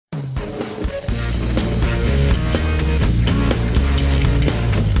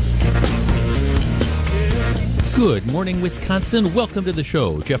Good morning, Wisconsin. Welcome to the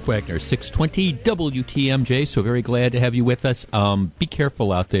show. Jeff Wagner, 620 WTMJ. So very glad to have you with us. Be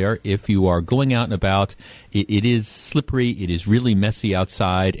careful out there if you are going out and about. It is slippery. It is really messy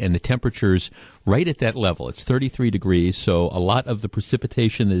outside, and the temperature's right at that level. It's 33 degrees, so a lot of the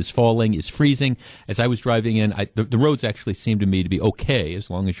precipitation that is falling is freezing. As I was driving in, the roads actually seem to me to be okay as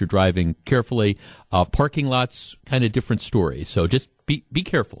long as you're driving carefully. Parking lots, kind of different story. So just be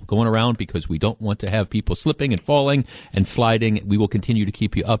careful going around because we don't want to have people slipping and falling and sliding. We will continue to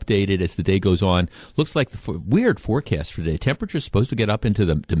keep you updated as the day goes on. Looks like the weird forecast for today. Temperature's supposed to get up into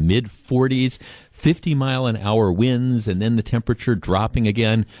the mid-40s, 50-mile-an-hour winds, and then the temperature dropping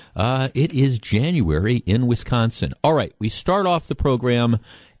again. It is January in Wisconsin. All right, we start off the program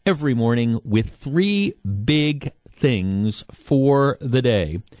every morning with three big things for the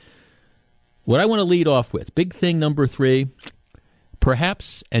day. What I want to lead off with, big thing number three,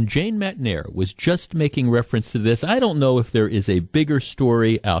 perhaps, and Jane Matnair was just making reference to this, I don't know if there is a bigger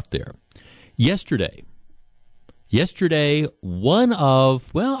story out there. Yesterday, one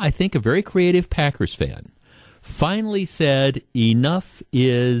of, I think a very creative Packers fan finally said, enough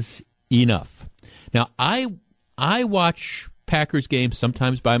is enough. Now, I watch Packers games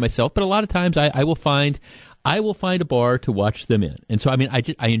sometimes by myself, but a lot of times I will find a bar to watch them in. And so, I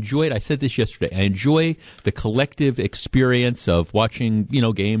enjoy it. I said this yesterday. I enjoy the collective experience of watching,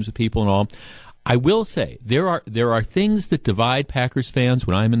 games with people and all. I will say there are things that divide Packers fans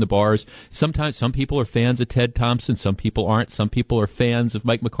when I'm in the bars. Sometimes some people are fans of Ted Thompson, some people aren't. Some people are fans of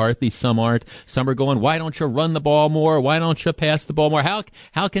Mike McCarthy, some aren't. Some are going, why don't you run the ball more? Why don't you pass the ball more?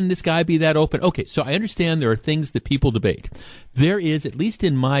 How can this guy be that open? Okay, so I understand there are things that people debate. There is, at least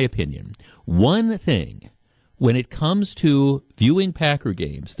in my opinion, one thing when it comes to viewing Packer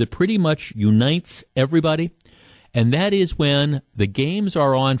games that pretty much unites everybody, and that is when the games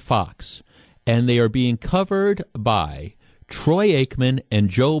are on Fox and they are being covered by Troy Aikman and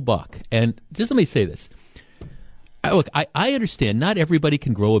Joe Buck. And just let me say this. Look, I understand not everybody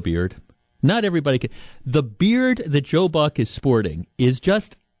can grow a beard. Not everybody can. The beard that Joe Buck is sporting is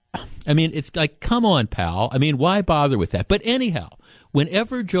just, it's like, come on, pal. Why bother with that? But anyhow,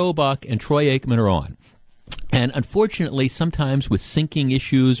 whenever Joe Buck and Troy Aikman are on, and unfortunately, sometimes with syncing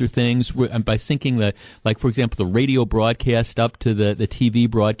issues or things, by syncing for example, the radio broadcast up to the TV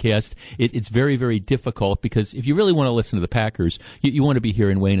broadcast, it's very, very difficult because if you really want to listen to the Packers, you want to be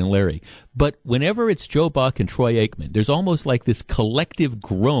hearing Wayne and Larry. But whenever it's Joe Buck and Troy Aikman, there's almost like this collective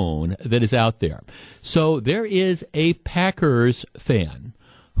groan that is out there. So there is a Packers fan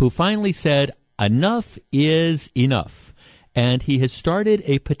who finally said, enough is enough. And he has started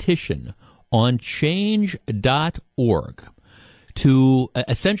a petition on change.org to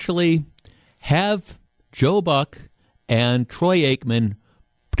essentially have Joe Buck and Troy Aikman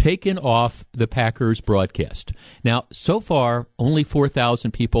taken off the Packers broadcast. Now, so far, only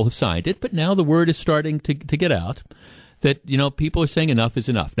 4,000 people have signed it, but now the word is starting to get out that, people are saying enough is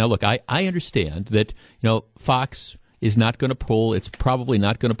enough. Now, look, I understand that, Fox is not going to pull, it's probably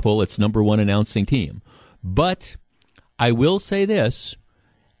not going to pull its number one announcing team. But I will say this.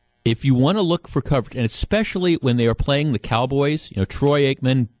 If you want to look for coverage, and especially when they are playing the Cowboys, Troy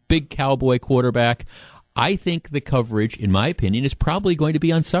Aikman, big Cowboy quarterback, I think the coverage, in my opinion, is probably going to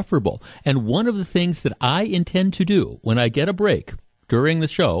be insufferable. And one of the things that I intend to do when I get a break during the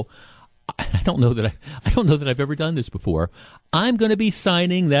show, I don't know that I've ever done this before. I'm going to be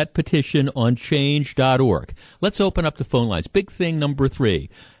signing that petition on change.org. Let's open up the phone lines. Big thing number three,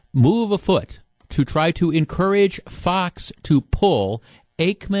 move a foot to try to encourage Fox to pull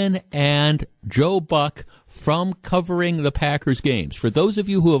Aikman and Joe Buck from covering the Packers games. For those of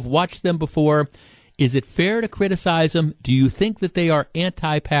you who have watched them before, is it fair to criticize them? Do you think that they are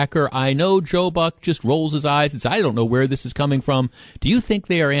anti-Packer? I know Joe Buck just rolls his eyes and says, I don't know where this is coming from. Do you think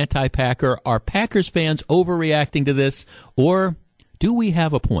they are anti-Packer? Are Packers fans overreacting to this? Or do we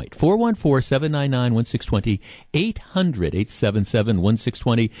have a point? 414-799-1620,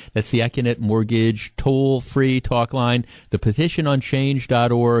 800-877-1620. That's the Acunet Mortgage toll-free talk line. The petition on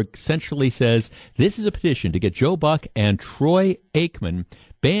change.org essentially says this is a petition to get Joe Buck and Troy Aikman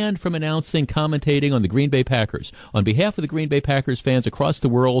banned from announcing, commentating on the Green Bay Packers. On behalf of the Green Bay Packers fans across the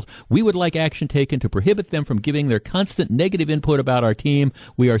world, we would like action taken to prohibit them from giving their constant negative input about our team.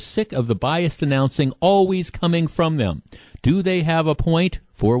 We are sick of the biased announcing always coming from them. Do they have a point?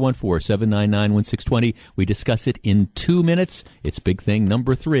 414-799-1620. We discuss it in 2 minutes. It's big thing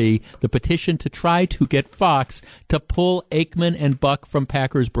number three, the petition to try to get Fox to pull Aikman and Buck from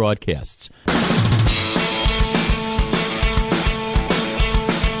Packers broadcasts.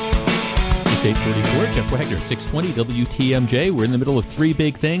 It's 8:44. Jeff Wagner, 620 WTMJ. We're in the middle of three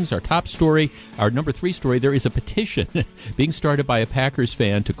big things. Our top story, our number three story, there is a petition being started by a Packers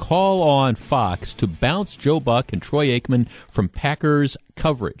fan to call on Fox to bounce Joe Buck and Troy Aikman from Packers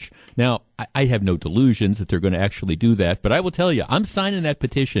coverage. Now, I have no delusions that they're going to actually do that, but I will tell you, I'm signing that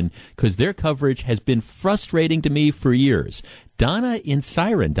petition because their coverage has been frustrating to me for years. Donna in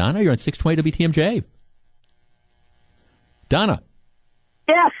Siren. Donna, you're on 620 WTMJ. Donna.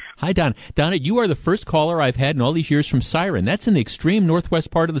 Yes. Hi, Donna. Donna, you are the first caller I've had in all these years from Siren. That's in the extreme northwest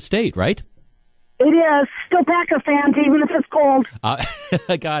part of the state, right? It is. Still Packer fans, even if it's cold. I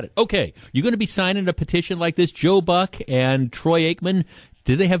got it. Okay. You're going to be signing a petition like this, Joe Buck and Troy Aikman.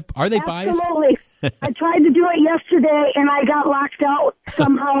 Are they biased? Absolutely. I tried to do it yesterday, and I got locked out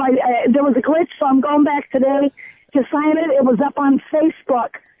somehow. There was a glitch, so I'm going back today to sign it. It was up on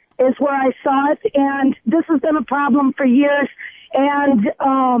Facebook is where I saw it, and this has been a problem for years. And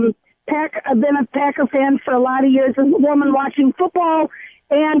I've been a Packer fan for a lot of years as a woman watching football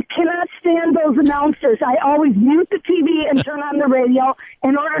and cannot stand those announcers. I always mute the TV and turn on the radio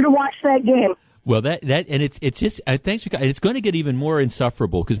in order to watch that game. Well, it's just thanks for, it's going to get even more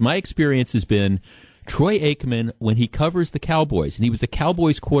insufferable because my experience has been Troy Aikman, when he covers the Cowboys, and he was the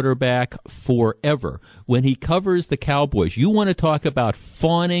Cowboys quarterback forever, when he covers the Cowboys, you want to talk about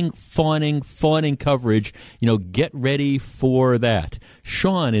fawning coverage, get ready for that.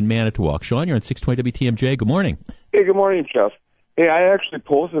 Sean in Manitowoc. Sean, you're on 620 WTMJ. Good morning. Hey, good morning, Jeff. Hey, I actually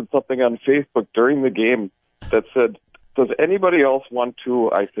posted something on Facebook during the game that said, does anybody else want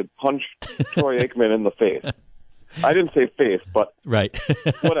to, I said, punch Troy Aikman in the face? I didn't say face, but right.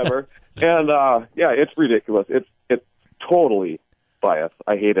 Whatever. And, it's ridiculous. It's totally biased.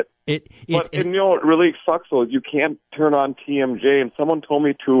 I hate it. What really sucks, though, is you can't turn on TMJ, and someone told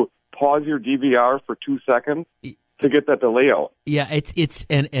me to pause your DVR for 2 seconds to get that delay out. Yeah,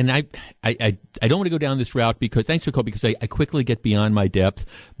 and I don't want to go down this route thanks for calling, because I quickly get beyond my depth,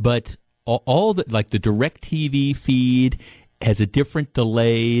 but all the, like the DirecTV feed has a different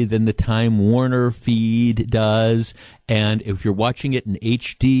delay than the Time Warner feed does. And if you're watching it in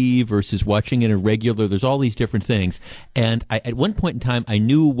HD versus watching it in regular, there's all these different things. And at one point in time, I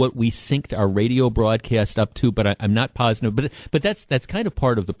knew what we synced our radio broadcast up to, but I'm not positive. But that's kind of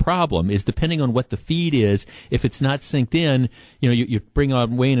part of the problem, is depending on what the feed is, if it's not synced in, you bring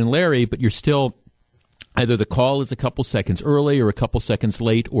on Wayne and Larry, but you're still either the call is a couple seconds early or a couple seconds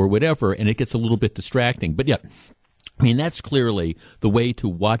late or whatever, and it gets a little bit distracting. But yeah, that's clearly the way to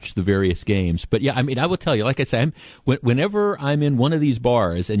watch the various games. But yeah, I will tell you, like I said, whenever I'm in one of these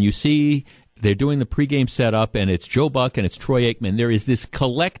bars and you see they're doing the pregame setup and it's Joe Buck and it's Troy Aikman, there is this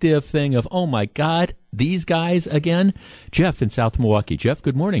collective thing of, oh my God, these guys again. Jeff in South Milwaukee. Jeff,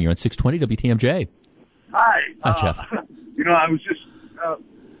 good morning. You're on 620 WTMJ. Hi. Jeff. I was just, I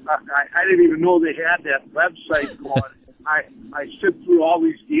didn't even know they had that website going. I sit through all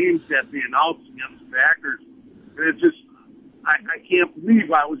these games that they announced against the Packers. And it just, I can't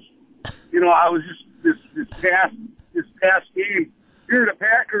believe I was just this past game. Here the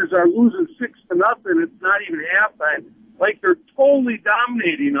Packers are losing 6-0. It's not even halftime. Like they're totally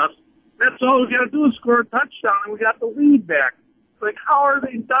dominating us. That's all we got to do is score a touchdown and we got the lead back. Like, how are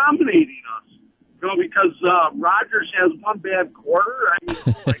they dominating us? Because Rodgers has one bad quarter. I mean,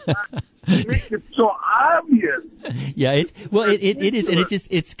 oh my God. They make it so obvious. Yeah, it is, and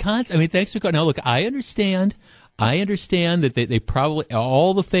it's constant. I mean, thanks for calling. Now, look, I understand that they probably,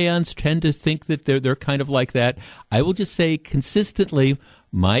 all the fans tend to think that they're kind of like that. I will just say consistently,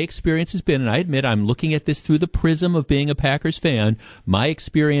 my experience has been, and I admit I'm looking at this through the prism of being a Packers fan, my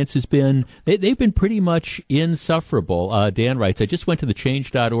experience has been, they've been pretty much insufferable. Dan writes, I just went to the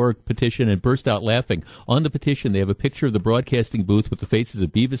change.org petition and burst out laughing. On the petition, they have a picture of the broadcasting booth with the faces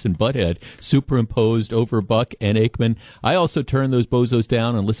of Beavis and Butthead superimposed over Buck and Aikman. I also turned those bozos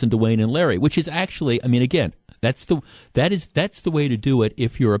down and listened to Wayne and Larry, which is actually, I mean, again, that's the way to do it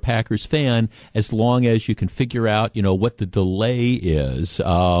if you're a Packers fan, as long as you can figure out, what the delay is.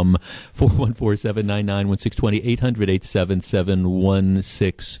 414-799-1620,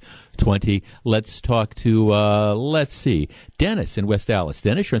 800-877-1620. Let's talk to, Dennis in West Dallas.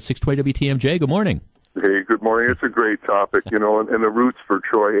 Dennis, you're on 620 WTMJ. Good morning. Hey, good morning. It's a great topic, and the roots for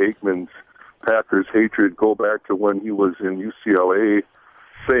Troy Aikman's Packers hatred go back to when he was in UCLA,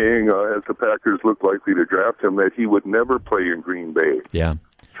 saying, as the Packers looked likely to draft him, that he would never play in Green Bay. Yeah.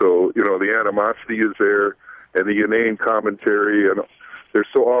 So, the animosity is there, and the inane commentary, and they're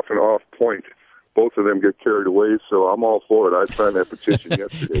so often off point, both of them get carried away. So I'm all for it. I signed that petition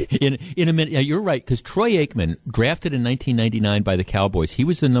yesterday. In a minute, yeah, you're right, because Troy Aikman, drafted in 1999 by the Cowboys, he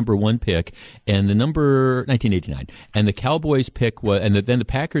was the number 1 pick, and the number 1989, and the Cowboys pick was, and then the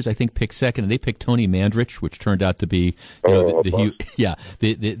Packers I think picked second, and they picked Tony Mandrich, which turned out to be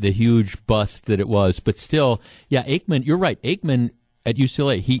the huge bust that it was. But still, yeah, Aikman, you're right, Aikman. At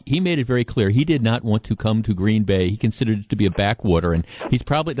UCLA, he made it very clear he did not want to come to Green Bay. He considered it to be a backwater, and he's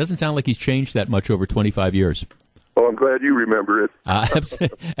probably doesn't sound like he's changed that much over 25 years. Oh, I'm glad you remember it.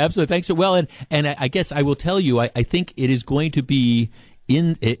 Absolutely. Thanks. Well, and I guess I will tell you, I think it is going to be.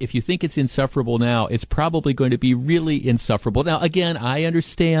 If you think it's insufferable now, it's probably going to be really insufferable. Now, again, I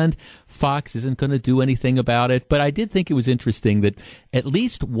understand Fox isn't going to do anything about it, but I did think it was interesting that at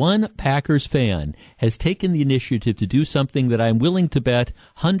least one Packers fan has taken the initiative to do something that I'm willing to bet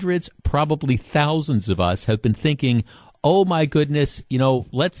hundreds, probably thousands of us have been thinking, oh my goodness,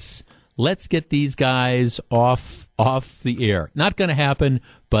 let's get these guys off the air. Not going to happen,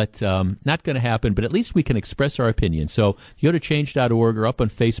 but at least we can express our opinion. So you go to change.org or up on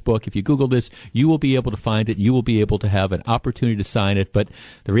Facebook. If you Google this, you will be able to find it. You will be able to have an opportunity to sign it. But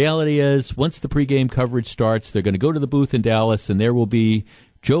the reality is, once the pregame coverage starts, they're going to go to the booth in Dallas, and there will be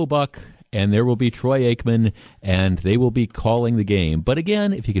Joe Buck and there will be Troy Aikman, and they will be calling the game. But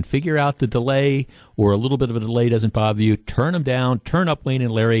again, if you can figure out the delay, or a little bit of a delay doesn't bother you, turn them down, turn up Wayne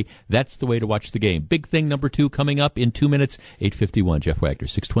and Larry. That's the way to watch the game. Big thing number 2 coming up in 2 minutes, 8:51. Jeff Wagner,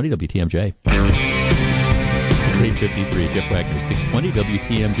 620 WTMJ. It's 8:53. Jeff Wagner, 620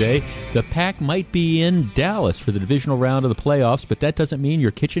 WTMJ. The Pack might be in Dallas for the divisional round of the playoffs, but that doesn't mean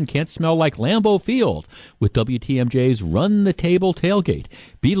your kitchen can't smell like Lambeau Field with WTMJ's Run the Table Tailgate.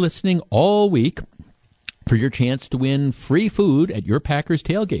 Be listening all week for your chance to win free food at your Packers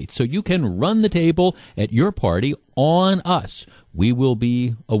tailgate, so you can run the table at your party on us. We will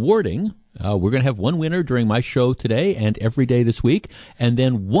be awarding we're going to have one winner during my show today and every day this week, and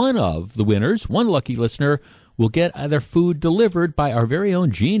then one of the winners, one lucky listener, will get their food delivered by our very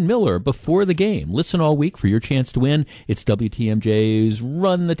own Gene Miller before the game. Listen all week for your chance to win. It's WTMJ's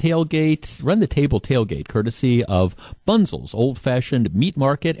Run the Table Tailgate, courtesy of Bunzel's Old Fashioned Meat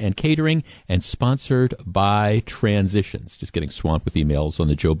Market and Catering, and sponsored by Transitions. Just getting swamped with emails on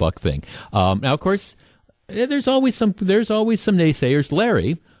the Joe Buck thing. Now, of course, there's always some naysayers.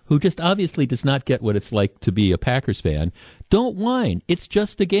 Larry, who just obviously does not get what it's like to be a Packers fan, don't whine. It's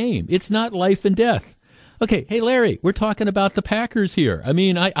just a game. It's not life and death. Okay, hey, Larry, we're talking about the Packers here. I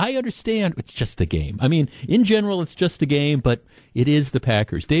mean, I understand it's just a game. I mean, in general, it's just a game, but it is the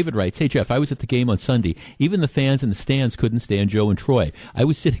Packers. David writes, hey, Jeff, I was at the game on Sunday. Even the fans in the stands couldn't stand Joe and Troy. I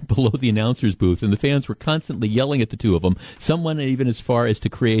was sitting below the announcer's booth, and the fans were constantly yelling at the two of them. Some went even as far as to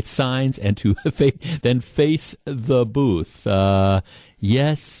create signs and to then face the booth.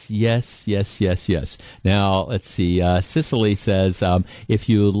 Yes. Now, let's see. Cicely says, if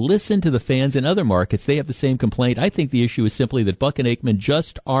you listen to the fans in other markets, they have the same complaint. I think the issue is simply that Buck and Aikman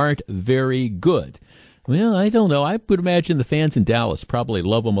just aren't very good. Well, I don't know. I would imagine the fans in Dallas probably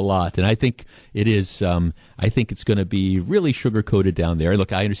love them a lot, and I think it is. I think it's going to be really sugar-coated down there.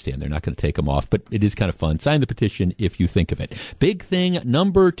 Look, I understand they're not going to take them off, but it is kind of fun. Sign the petition if you think of it. Big thing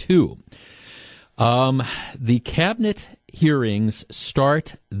number 2. The cabinet hearings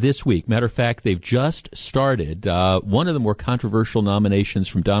start this week. Matter of fact, they've just started. One of the more controversial nominations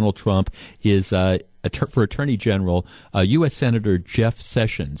from Donald Trump is for Attorney General, U.S. Senator Jeff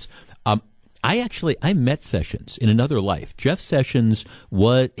Sessions. I met Sessions in another life. Jeff Sessions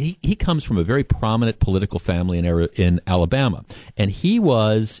he comes from a very prominent political family in Alabama, and he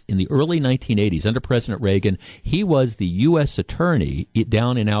was in the early 1980s under President Reagan. He was the U.S. attorney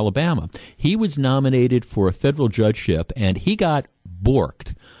down in Alabama. He was nominated for a federal judgeship, and he got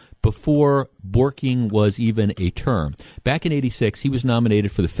borked before borking was even a term. Back in 86, he was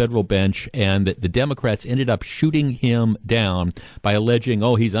nominated for the federal bench, and the Democrats ended up shooting him down by alleging,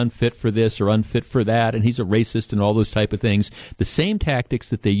 he's unfit for this or unfit for that, and he's a racist and all those type of things. The same tactics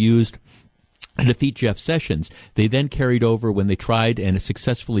that they used to defeat Jeff Sessions, they then carried over when they tried and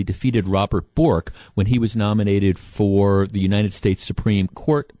successfully defeated Robert Bork when he was nominated for the United States Supreme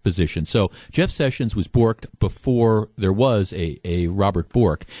Court position. So Jeff Sessions was borked before there was a Robert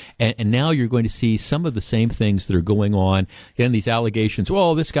Bork. And now you're going to see some of the same things that are going on. Again, these allegations,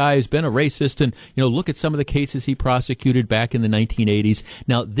 this guy has been a racist, and look at some of the cases he prosecuted back in the 1980s.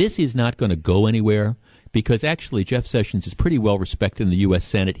 Now, this is not going to go anywhere, because actually Jeff Sessions is pretty well respected in the U.S.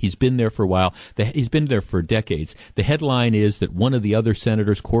 Senate. He's been there for a while. He's been there for decades. The headline is that one of the other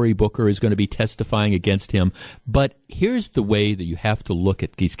senators, Cory Booker, is going to be testifying against him. But here's the way that you have to look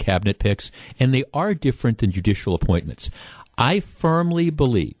at these cabinet picks, and they are different than judicial appointments. I firmly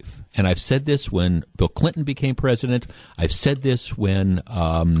believe, and I've said this when Bill Clinton became president, I've said this when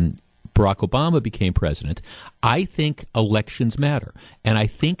Barack Obama became president, I think elections matter. And I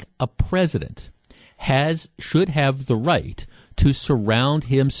think a president should have the right to surround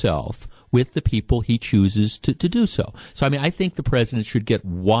himself with the people he chooses to do so. So, I mean, I think the president should get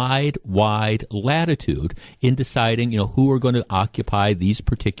wide latitude in deciding, who are going to occupy these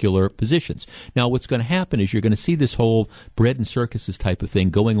particular positions. Now, what's going to happen is you're going to see this whole bread and circuses type of thing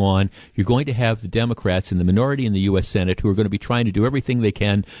going on. You're going to have the Democrats in the minority in the U.S. Senate who are going to be trying to do everything they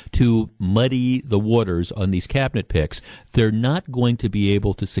can to muddy the waters on these cabinet picks. They're not going to be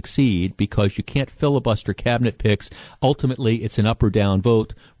able to succeed because you can't filibuster cabinet picks. Ultimately, it's an up or down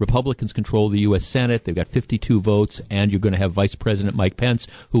vote. Republicans control the U.S. Senate. They've got 52 votes, and you're going to have Vice President Mike Pence,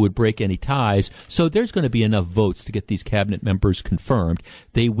 who would break any ties. So there's going to be enough votes to get these cabinet members confirmed.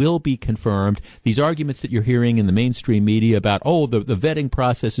 They will be confirmed. These arguments that you're hearing in the mainstream media about, the vetting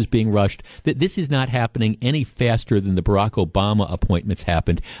process is being rushed, this is not happening any faster than the Barack Obama appointments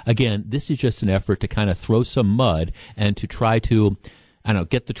happened. Again, this is just an effort to kind of throw some mud and to try to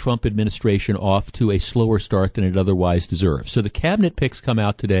get the Trump administration off to a slower start than it otherwise deserves. So the cabinet picks come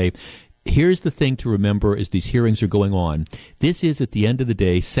out today. Here's the thing to remember as these hearings are going on. This is, at the end of the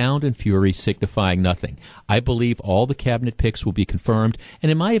day, sound and fury signifying nothing. I believe all the cabinet picks will be confirmed.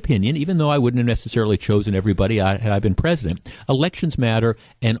 And in my opinion, even though I wouldn't have necessarily chosen everybody had I been president, elections matter,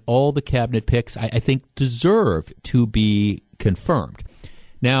 and all the cabinet picks, I think, deserve to be confirmed.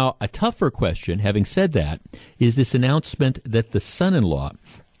 Now, a tougher question, having said that, is this announcement that the son-in-law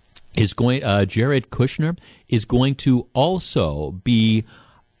is Jared Kushner, is going to also be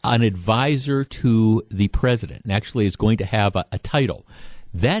an advisor to the president, and actually is going to have a title.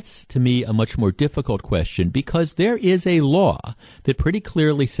 That's, to me, a much more difficult question because there is a law that pretty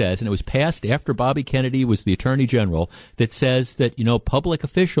clearly says, and it was passed after Bobby Kennedy was the Attorney General, that says that, public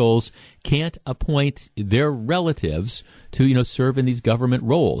officials can't appoint their relatives to, serve in these government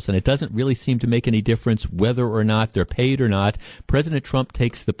roles. And it doesn't really seem to make any difference whether or not they're paid or not. President Trump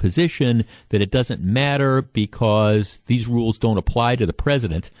takes the position that it doesn't matter because these rules don't apply to the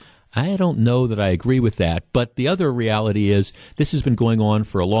president. I don't know that I agree with that, but the other reality is this has been going on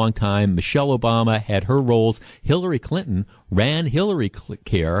for a long time. Michelle Obama had her roles. Hillary Clinton ran Hillary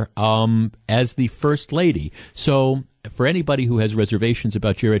Care as the first lady. So for anybody who has reservations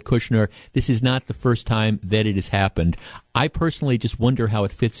about Jared Kushner, this is not the first time that it has happened. I personally just wonder how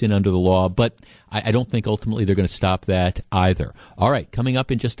it fits in under the law, but I don't think ultimately they're going to stop that either. All right, coming up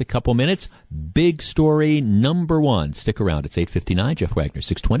in just a couple minutes, big story number one. Stick around. It's 8:59. Jeff Wagner,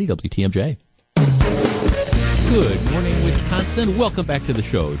 620 WTMJ. Good morning, Wisconsin. Welcome back to the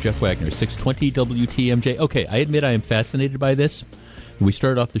show. Jeff Wagner, 620 WTMJ. Okay, I admit I am fascinated by this. We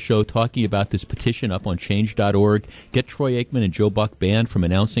started off the show talking about this petition up on change.org. Get Troy Aikman and Joe Buck banned from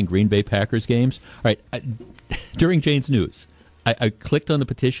announcing Green Bay Packers games. All right, during Jane's News, I clicked on the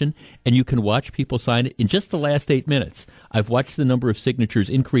petition, and you can watch people sign it. In just the last 8 minutes, I've watched the number of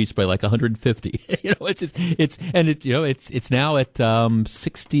signatures increase by like 150. It's now at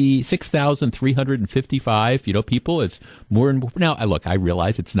 6,355. People. It's more and more. Now, look, I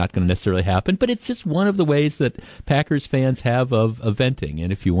realize it's not going to necessarily happen, but it's just one of the ways that Packers fans have of venting.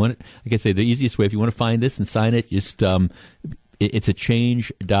 And if you want, like I say, the easiest way, if you want to find this and sign it, just it's at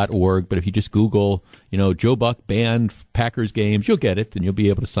change.org, but if you just Google, Joe Buck banned Packers games, you'll get it, and you'll be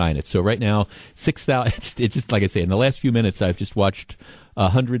able to sign it. So right now, 6,000, it's just like I say, in the last few minutes, I've just watched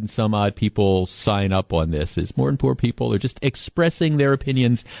 100 and some odd people sign up on this. As more and more people are just expressing their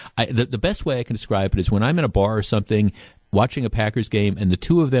opinions. The best way I can describe it is when I'm in a bar or something, watching a Packers game, and the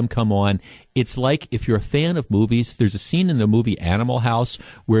two of them come on, it's like if you're a fan of movies, there's a scene in the movie Animal House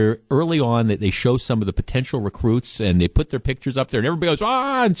where early on they show some of the potential recruits, and they put their pictures up there, and everybody goes,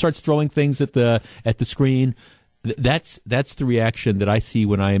 and starts throwing things at the screen. That's the reaction that I see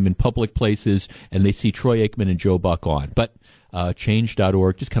when I am in public places and they see Troy Aikman and Joe Buck on. But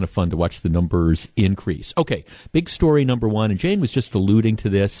change.org, just kind of fun to watch the numbers increase. Okay, big story number one, and Jane was just alluding to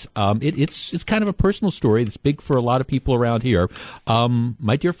this. It's kind of a personal story that's big for a lot of people around here.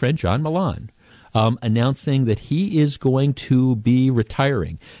 My dear friend John Milan announcing that he is going to be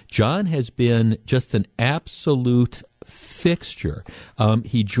retiring. John has been just an absolute fixture.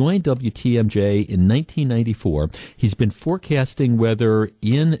 He joined WTMJ in 1994. He's been forecasting weather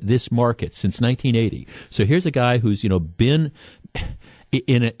in this market since 1980. So here's a guy who's been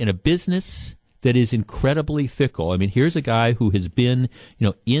in a business that is incredibly fickle. I mean, here's a guy who has been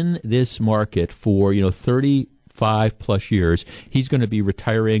in this market for 35 plus years. He's going to be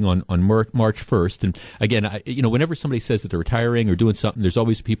retiring on March 1st. And again, whenever somebody says that they're retiring or doing something, there's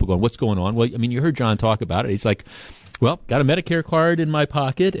always people going, what's going on? Well, I mean, you heard John talk about it. He's like, Well, got a Medicare card in my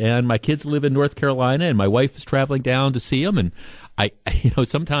pocket, and my kids live in North Carolina, and my wife is traveling down to see them, and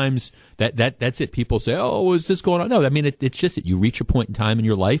sometimes that's it. People say, "Oh, is this going on?" No, I mean it's just that you reach a point in time in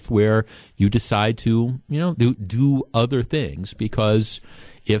your life where you decide to, do other things, because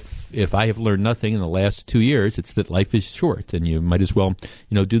if I have learned nothing in the last 2 years, it's that life is short, and you might as well,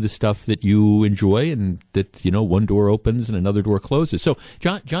 do the stuff that you enjoy, and that, one door opens and another door closes. So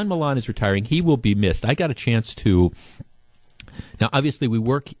John Milan is retiring. He will be missed. I got a chance to. Now, obviously, we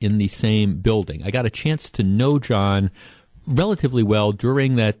work in the same building. I got a chance to know John relatively well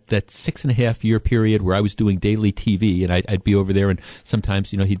during that 6.5 year period where I was doing daily TV, and I'd be over there, and sometimes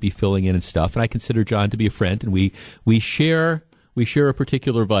he'd be filling in and stuff. And I consider John to be a friend, and we share a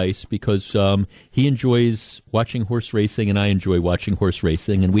particular vice, because he enjoys watching horse racing and I enjoy watching horse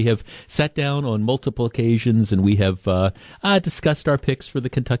racing, and we have sat down on multiple occasions and we have discussed our picks for the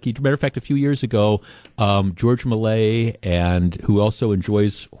Kentucky. Matter of fact, a few years ago, George Millay, and who also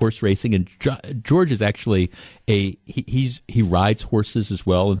enjoys horse racing, and George is actually he rides horses as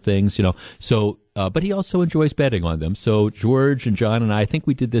well and things, so. But he also enjoys betting on them. So George and John and I think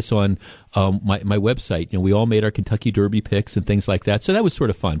we did this on my website. We all made our Kentucky Derby picks and things like that. So that was sort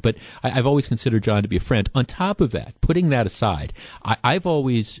of fun. But I've always considered John to be a friend. On top of that, putting that aside, I've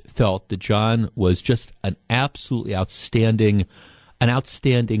always felt that John was just an absolutely outstanding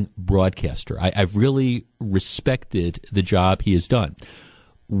broadcaster. I've really respected the job he has done.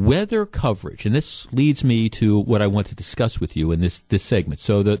 Weather coverage, and this leads me to what I want to discuss with you in this segment.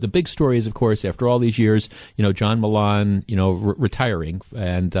 So the big story is, of course, after all these years, John Milan, retiring,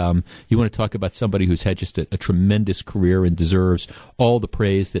 and you want to talk about somebody who's had just a tremendous career and deserves all the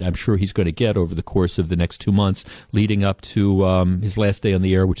praise that I'm sure he's going to get over the course of the next 2 months leading up to his last day on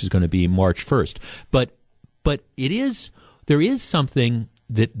the air, which is going to be March 1st. But there is something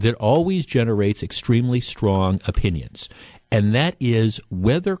that always generates extremely strong opinions, and that is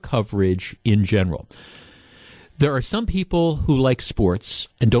weather coverage in general. There are some people who like sports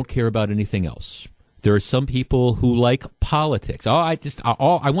and don't care about anything else. There are some people who like politics. I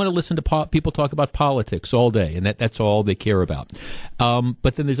want to listen to people talk about politics all day, and that's all they care about.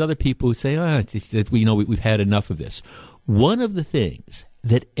 But then there's other people who say, we've had enough of this. One of the things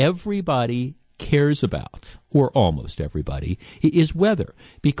that everybody cares about, or almost everybody, is weather,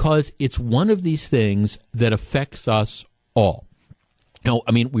 because it's one of these things that affects us all.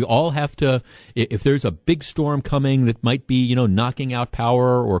 We all have to, if there's a big storm coming that might be, knocking out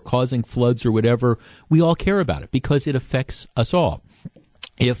power or causing floods or whatever, we all care about it because it affects us all.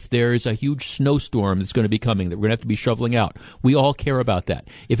 If there's a huge snowstorm that's going to be coming that we're going to have to be shoveling out, we all care about that.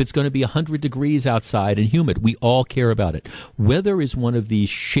 If it's going to be 100 degrees outside and humid, we all care about it. Weather is one of these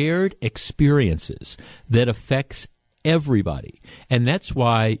shared experiences that affects everybody. And that's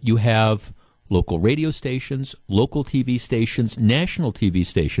why you have local radio stations, local TV stations, national TV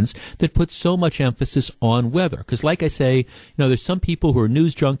stations that put so much emphasis on weather. Because like I say, there's some people who are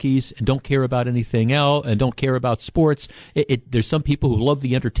news junkies and don't care about anything else and don't care about sports. There's some people who love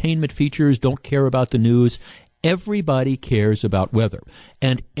the entertainment features, don't care about the news. Everybody cares about weather.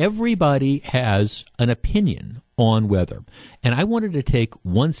 And everybody has an opinion on weather. And I wanted to take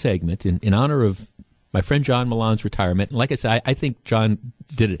one segment in honor of my friend John Milan's retirement. And like I said, I think John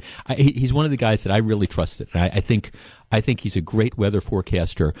did it. He's one of the guys that I really trusted. I think he's a great weather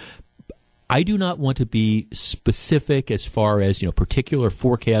forecaster. I do not want to be specific as far as, particular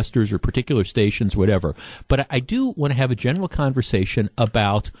forecasters or particular stations, whatever. But I do want to have a general conversation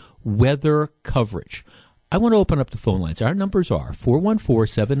about weather coverage. I want to open up the phone lines. Our numbers are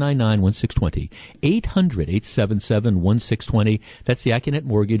 414-799-1620, 800-877-1620. That's the Acunet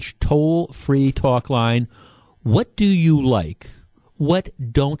Mortgage toll-free talk line. What do you like? What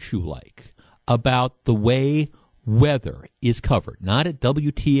don't you like about the way weather is covered? Not at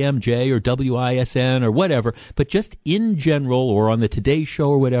WTMJ or WISN or whatever, but just in general, or on the Today Show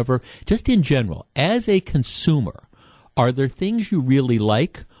or whatever, just in general. As a consumer, are there things you really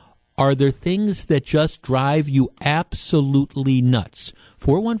like? Are there things that just drive you absolutely nuts?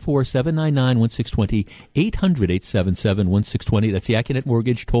 414-799-1620, 800-877-1620. That's the Acunet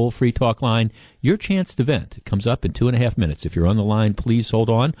Mortgage toll-free talk line. Your chance to vent. It comes up in 2.5 minutes. If you're on the line, please hold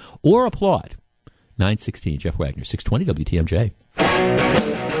on or applaud. 9:16, Jeff Wagner, 620 WTMJ.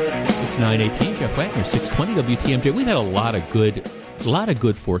 It's 9:18, Jeff Wagner, 620 WTMJ. We've had a lot of good lot of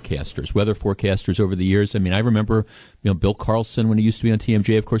good forecasters, weather forecasters over the years. I mean, I remember, Bill Carlson when he used to be on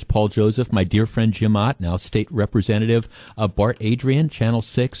TMJ, of course, Paul Joseph, my dear friend Jim Ott, now state representative, Bart Adrian, Channel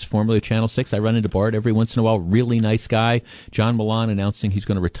 6, formerly of Channel 6. I run into Bart every once in a while, really nice guy. John Milan announcing he's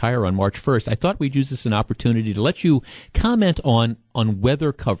going to retire on March 1st. I thought we'd use this as an opportunity to let you comment on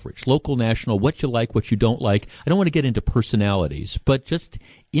weather coverage, local, national, what you like, what you don't like. I don't want to get into personalities, but just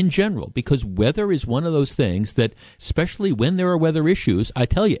in general, because weather is one of those things that, especially when there are weather issues, I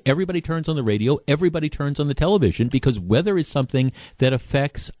tell you, everybody turns on the radio, everybody turns on the television, because weather is something that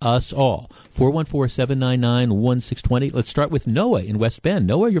affects us all. 414-799-1620. Let's start with Noah in West Bend.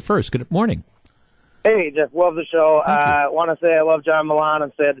 Noah, you're first. Good morning. Hey, Jeff, love the show. I want to say I love John Milan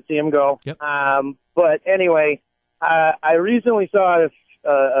and sad to see him go. Yep. But anyway, I recently saw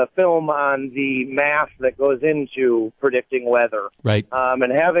a film on the math that goes into predicting weather. Right.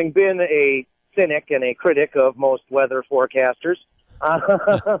 And having been a cynic and a critic of most weather forecasters,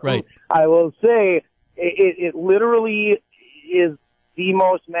 right. I will say it literally is the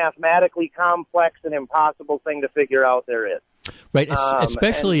most mathematically complex and impossible thing to figure out there is. Right,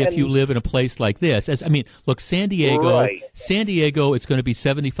 especially if you live in a place like this. Look, San Diego, right. It's going to be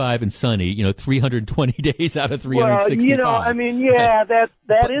 75 and sunny, 320 days out of 365. Well,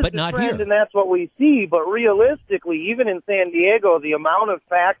 that is the not trend, here. and that's what we see. But realistically, even in San Diego, the amount of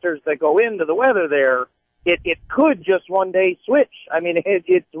factors that go into the weather there, it could just one day switch.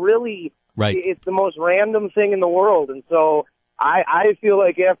 It's really, right. It's the most random thing in the world, and so I feel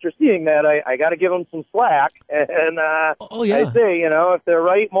like after seeing that, I got to give them some slack. And I say, if they're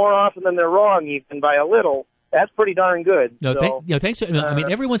right more often than they're wrong, even by a little, that's pretty darn good. No, thanks.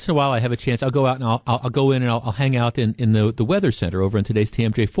 Every once in a while I have a chance. I'll go out and I'll go in and I'll hang out in the weather center over in today's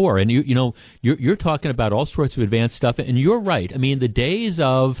TMJ4. And you're talking about all sorts of advanced stuff. And you're right. The days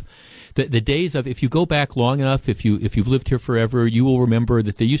of if you go back long enough, if you've lived here forever, you will remember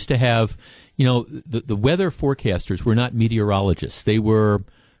that they used to have, the weather forecasters were not meteorologists. They were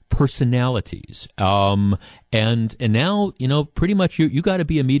personalities. And now, pretty much you got to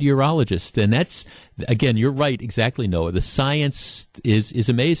be a meteorologist. And that's, again, you're right. Exactly, Noah. The science is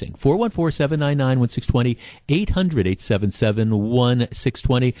amazing. 414-799-1620,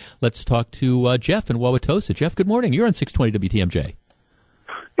 800-877-1620. Let's talk to Jeff in Wauwatosa. Jeff, good morning. You're on 620 WTMJ.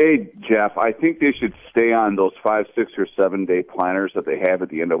 Hey, Jeff, I think they should stay on those 5, 6, or 7 day planners that they have at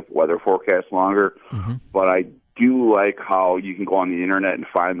the end of weather forecast longer. Mm-hmm. But I do like how you can go on the internet and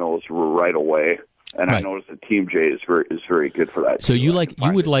find those right away. And right. I noticed that TMJ is very good for that. So you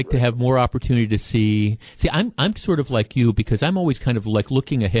would like to have more opportunity to see. I'm sort of like you, because I'm always kind of like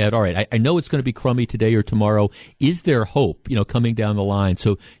looking ahead. All right, I know it's going to be crummy today or tomorrow. Is there hope, coming down the line?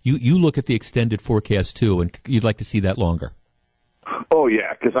 So you look at the extended forecast too, and you'd like to see that longer. Oh,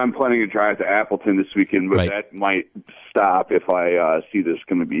 yeah, because I'm planning to drive to Appleton this weekend, but right. That might stop if I see there's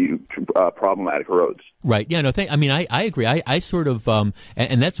going to be problematic roads. Right. Yeah, no, I agree. I sort of,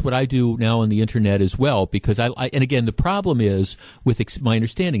 and that's what I do now on the internet as well, because and again, the problem is, my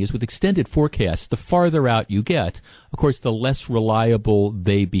understanding is with extended forecasts, the farther out you get, of course, the less reliable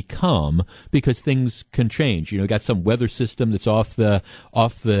they become, because things can change. You got some weather system that's off the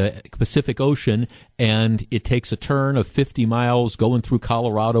Pacific Ocean, and it takes a turn of 50 miles going through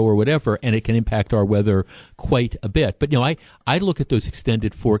Colorado or whatever, and it can impact our weather quite a bit. But, I look at those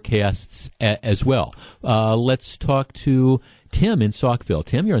extended forecasts as well. Let's talk to Tim in Saukville.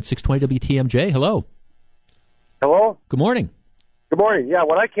 Tim, you're on 620 WTMJ. Hello. Hello. Good morning. Good morning. Yeah,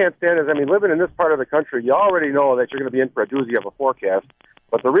 what I can't stand is, living in this part of the country, you already know that you're going to be in for a doozy of a forecast.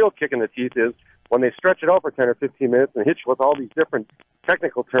 But the real kick in the teeth is when they stretch it out for 10 or 15 minutes and hit you with all these different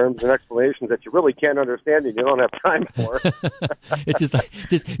technical terms and explanations that you really can't understand and you don't have time for. It's just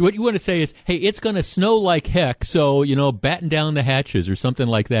what you want to say is, hey, it's going to snow like heck, so, batten down the hatches or something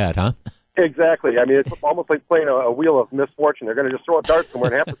like that, huh? Exactly. It's almost like playing a wheel of misfortune. They're going to just throw a dart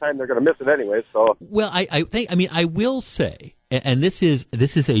somewhere, and half the time they're going to miss it anyway. So, well, I think, I will say, and this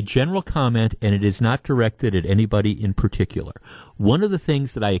is a general comment, and it is not directed at anybody in particular. One of the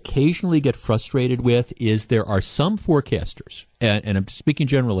things that I occasionally get frustrated with is there are some forecasters, and I'm speaking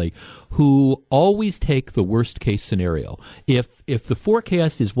generally, who always take the worst case scenario. If the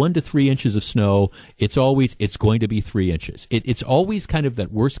forecast is 1 to 3 inches of snow, it's going to be 3 inches. It's always kind of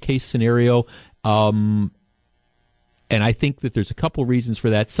that worst case scenario. And I think that there's a couple reasons for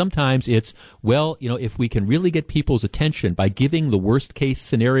that. Sometimes it's, if we can really get people's attention by giving the worst case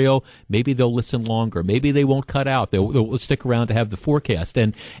scenario, maybe they'll listen longer. Maybe they won't cut out. They'll stick around to have the forecast.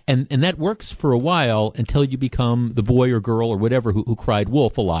 And that works for a while until you become the boy or girl or whatever who cried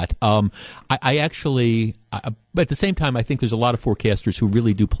wolf a lot. But at the same time, I think there's a lot of forecasters who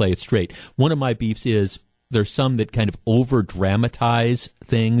really do play it straight. One of my beefs is, there's some that kind of over dramatize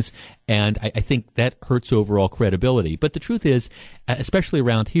things, and I think that hurts overall credibility. But the truth is, especially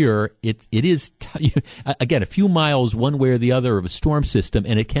around here, it is again a few miles one way or the other of a storm system,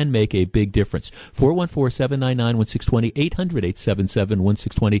 and it can make a big difference. 414-799-1620,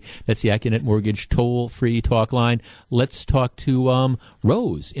 800-877-1620. That's the Accunet Mortgage toll-free talk line. Let's talk to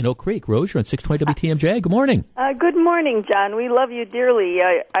Rose in Oak Creek. Rose, you're on 620 WTMJ. Good morning. Good morning, John. We love you dearly.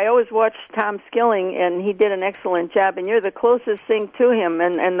 I always watched Tom Skilling, and he did an excellent job, and you're the closest thing to him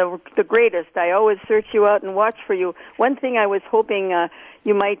and the greatest. I always search you out and watch for you. One thing I was hoping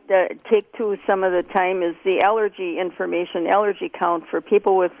you might take to some of the time is the allergy information, allergy count for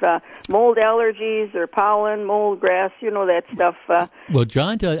people with mold allergies or pollen, mold, grass, that stuff. Well,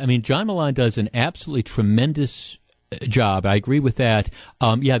 John Milan does an absolutely tremendous job. I agree with that.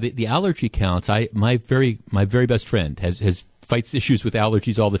 The allergy counts. My very best friend has fights issues with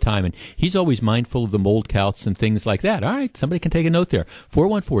allergies all the time, and he's always mindful of the mold counts and things like that. All right, somebody can take a note there.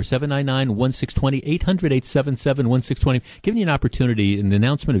 414-799-1620, 800-877-1620. Giving you an opportunity in the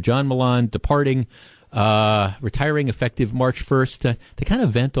announcement of John Milan departing, retiring effective March 1st, to kind of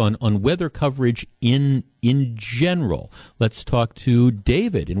vent on weather coverage in general. Let's talk to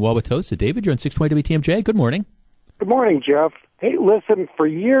David in Wauwatosa. David, you're on 620 WTMJ. Good morning. Good morning, Jeff. Hey, listen, for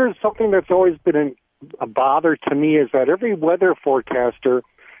years, something that's always been a bother to me is that every weather forecaster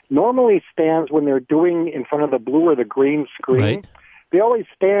normally stands when they're doing in front of the blue or the green screen. Right. They always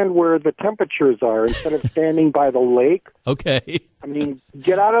stand where the temperatures are instead of standing by the lake. Okay. I mean,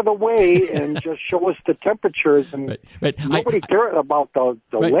 get out of the way and just show us the temperatures. And right. Nobody cares about the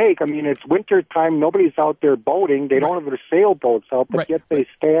lake. I mean, it's winter time. Nobody's out there boating. They don't have their sailboats out, but yet they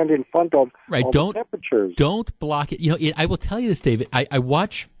stand in front of all the temperatures. Don't block it. I will tell you this, David. I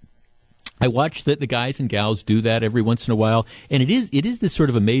watch the guys and gals do that every once in a while, and it is this sort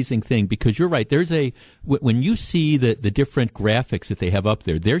of amazing thing, because you're right. When you see the different graphics that they have up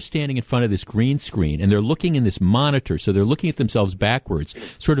there, they're standing in front of this green screen and they're looking in this monitor, so they're looking at themselves backwards,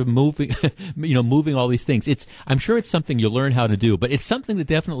 sort of moving, moving all these things. I'm sure it's something you learn how to do, but it's something that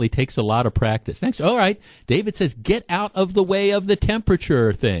definitely takes a lot of practice. Thanks. All right, David says, get out of the way of the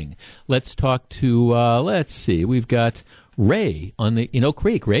temperature thing. Let's talk to. Let's see. We've got Ray in Oak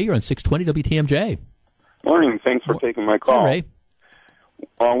Creek. Ray, you're on 620 WTMJ. Morning. Thanks for taking my call. Hi, Ray.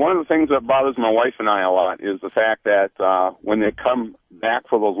 One of the things that bothers my wife and I a lot is the fact that when they come back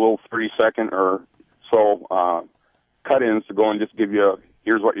for those little 30-second or so cut-ins to go and just give you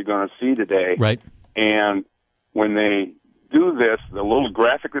here's what you're going to see today. Right. And when they do this, the little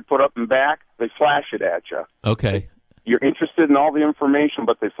graphic they put up and back, they flash it at you. Okay. You're interested in all the information,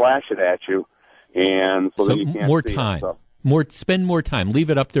 but they flash it at you. And so that you can't more see time. it, so. Spend more time. Leave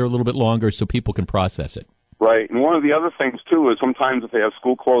it up there a little bit longer so people can process it. Right. And one of the other things, too, is sometimes if they have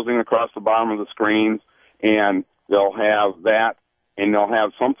school closing across the bottom of the screens, and they'll have that, and they'll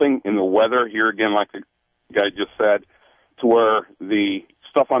have something in the weather, here again, like the guy just said, to where the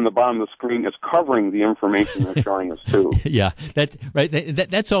stuff on the bottom of the screen is covering the information they're showing us, too. Yeah, that's right.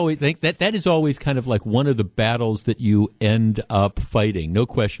 That's always that is always kind of like one of the battles that you end up fighting. No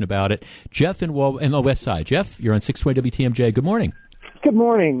question about it. Jeff in the West Side. Jeff, you're on 620 WTMJ. Good morning. Good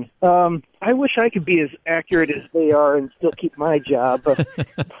morning. I wish I could be as accurate as they are and still keep my job, because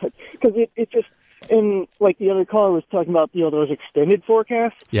it just, and like the other caller was talking about, those extended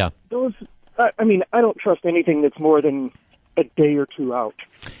forecasts. Yeah. Those, I don't trust anything that's more than a day or two out,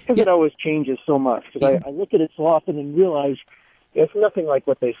 because it always changes so much. Because I look at it so often and realize it's nothing like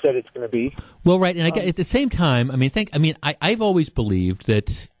what they said it's going to be. Well, right, and at the same time, I've always believed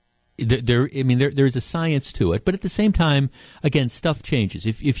that there's a science to it, but at the same time, again, stuff changes.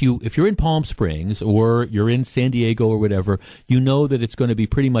 If you're in Palm Springs or you're in San Diego or whatever, you know that it's going to be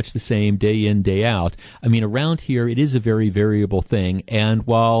pretty much the same day in, day out. Around here, it is a very variable thing, and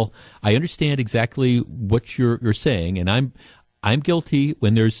while I understand exactly what you're saying, and I'm guilty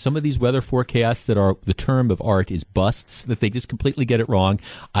when there's some of these weather forecasts that are, the term of art is busts, that they just completely get it wrong.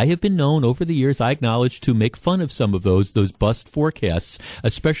 I have been known over the years, I acknowledge, to make fun of some of those bust forecasts,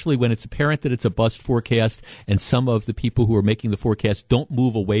 especially when it's apparent that it's a bust forecast and some of the people who are making the forecast don't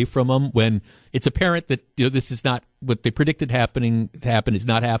move away from them when it's apparent that this is not what they predicted to happen is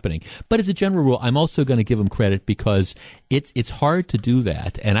not happening. But as a general rule, I'm also going to give them credit because it's hard to do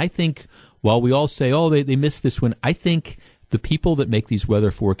that. And I think while we all say, they missed this one, I think the people that make these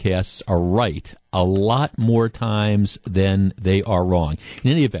weather forecasts are right a lot more times than they are wrong.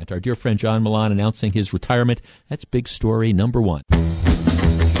 In any event, our dear friend John Milan announcing his retirement. That's big story number one.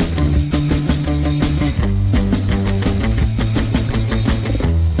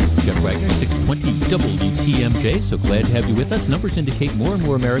 Jeff Wagner, 620 WTMJ. WTMJ. So glad to have you with us. Numbers indicate more and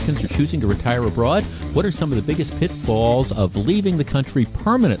more Americans are choosing to retire abroad. What are some of the biggest pitfalls of leaving the country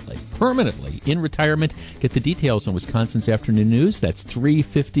permanently in retirement? Get the details on Wisconsin's Afternoon News. That's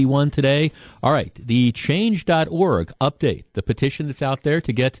 3:51 today. All right, the change.org update, the petition that's out there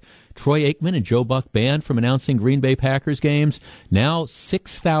to get Troy Aikman and Joe Buck banned from announcing Green Bay Packers games. Now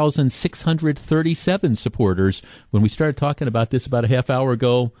 6,637 supporters. When we started talking about this about a half hour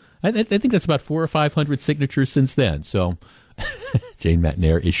ago, I think that's about 400 or 500 signatures since then. So Jane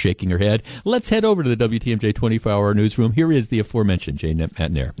Matnair is shaking her head. Let's head over to the WTMJ 24-hour newsroom. Here is the aforementioned Jane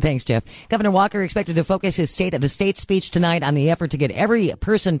Matnair. Thanks, Jeff. Governor Walker expected to focus his State of the State speech tonight on the effort to get every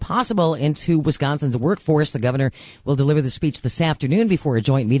person possible into Wisconsin's workforce. The governor will deliver the speech this afternoon before a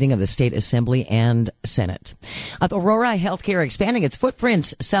joint meeting of the State Assembly and Senate. Aurora Healthcare expanding its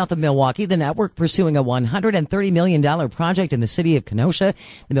footprint south of Milwaukee. The network pursuing a $130 million project in the city of Kenosha.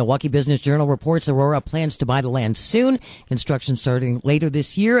 The Milwaukee Business Journal reports Aurora plans to buy the land soon. Construction starting later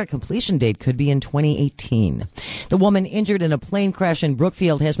this year. A completion date could be in 2018. The woman injured in a plane crash in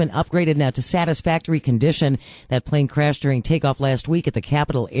Brookfield has been upgraded now to satisfactory condition. That plane crashed during takeoff last week at the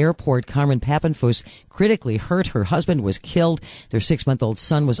Capitol Airport. Carmen Pappenfuss critically hurt. Her husband was killed. Their 6-month-old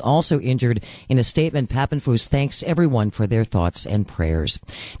son was also injured. In a statement, Pappenfuss thanks everyone for their thoughts and prayers.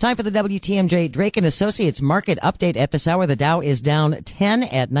 Time for the WTMJ Drake & Associates market update at this hour. The Dow is down 10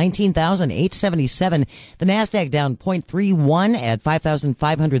 at 19,877. The Nasdaq down 0.31 at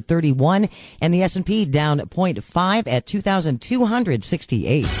 5,531, and the S&P down 0.5 at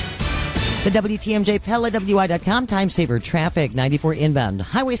 2,268. The WTMJ Pella, WI.com, time saver traffic, 94 inbound,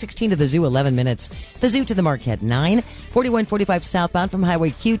 Highway 16 to the Zoo, 11 minutes. The Zoo to the Marquette, 9. 4145 southbound from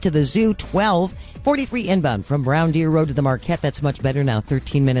Highway Q to the Zoo, 12. 43 inbound from Brown Deer Road to the Marquette. That's much better now,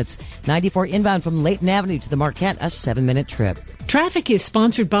 13 minutes. 94 inbound from Layton Avenue to the Marquette, a 7-minute trip. Traffic is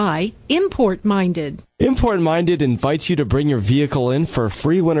sponsored by Import Minded. Import Minded invites you to bring your vehicle in for a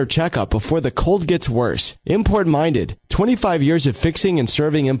free winter checkup before the cold gets worse. Import Minded, 25 years of fixing and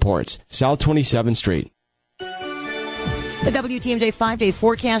serving imports. South 27th Street. The WTMJ 5-day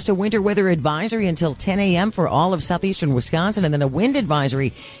forecast, a winter weather advisory until 10 a.m. for all of southeastern Wisconsin, and then a wind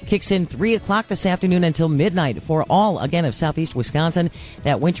advisory kicks in 3 o'clock this afternoon until midnight for all, again, of southeast Wisconsin.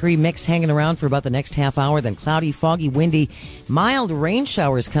 That wintry mix hanging around for about the next half hour, then cloudy, foggy, windy, mild rain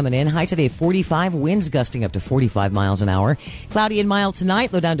showers coming in. High today 45, winds gusting up to 45 miles an hour. Cloudy and mild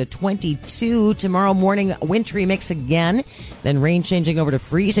tonight, low down to 22. Tomorrow morning, wintry mix again, then rain changing over to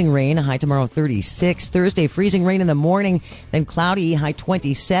freezing rain. High tomorrow 36. Thursday, freezing rain in the morning. Then cloudy, high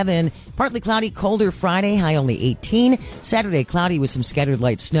 27. Partly cloudy, colder Friday, high only 18. Saturday, cloudy with some scattered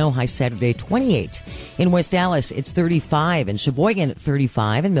light snow, high Saturday 28. In West Dallas, it's 35. In Sheboygan,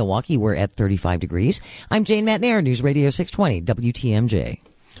 35. In Milwaukee, we're at 35 degrees. I'm Jane Matnair, News Radio 620, WTMJ.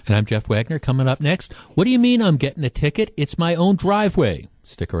 And I'm Jeff Wagner. Coming up next, what do you mean I'm getting a ticket? It's my own driveway.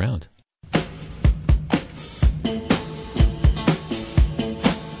 Stick around.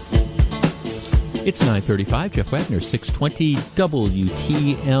 It's 9:35. Jeff Wagner, 620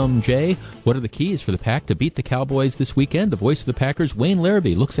 WTMJ. What are the keys for the Pack to beat the Cowboys this weekend? The voice of the Packers, Wayne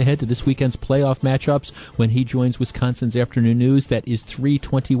Larrabee, looks ahead to this weekend's playoff matchups when he joins Wisconsin's Afternoon News. That is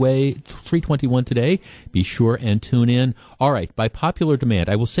 3:21 today. Be sure and tune in. All right, by popular demand,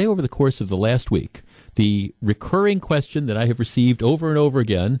 I will say over the course of the last week, the recurring question that I have received over and over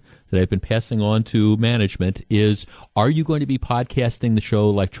again that I've been passing on to management is, are you going to be podcasting the show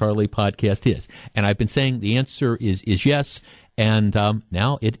like Charlie Podcast is? And I've been saying the answer is yes. And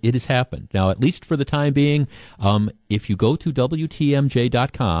now it has happened. Now, at least for the time being, if you go to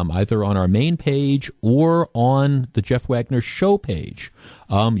WTMJ.com, either on our main page or on the Jeff Wagner Show page,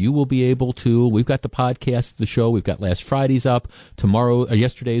 you will be able to, we've got the podcast of the show, we've got last Friday's up,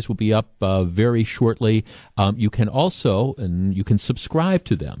 yesterday's will be up very shortly. You can also, and you can subscribe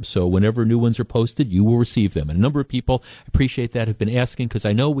to them, so whenever new ones are posted, you will receive them. And a number of people, appreciate that, have been asking, because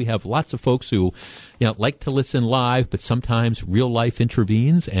I know we have lots of folks who like to listen live, but sometimes real life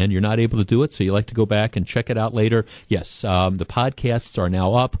intervenes and you're not able to do it, so you like to go back and check it out later. Yes, the podcasts are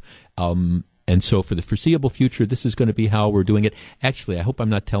now up. And so for the foreseeable future, this is going to be how we're doing it. Actually, I hope I'm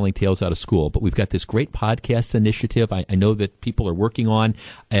not telling tales out of school, but we've got this great podcast initiative I know that people are working on,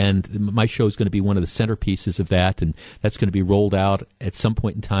 and my show is going to be one of the centerpieces of that, and that's going to be rolled out at some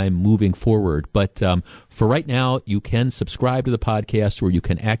point in time moving forward. But for right now, you can subscribe to the podcast, or you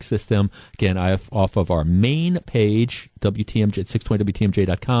can access them, again, off of our main page, WTMJ at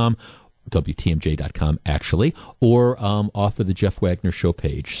 620WTMJ.com, WTMJ.com, actually, or off of the Jeff Wagner Show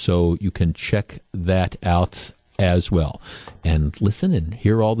page. So you can check that out as well. And listen and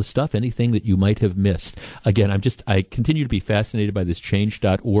hear all the stuff, anything that you might have missed. Again, I continue to be fascinated by this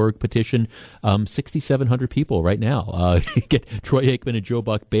change.org petition. 6,700 people right now get Troy Aikman and Joe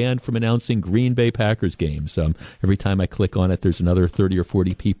Buck banned from announcing Green Bay Packers games. Every time I click on it, there's another 30 or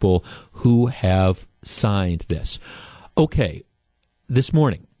 40 people who have signed this. Okay, this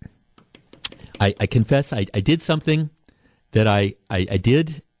morning, I confess I did something that I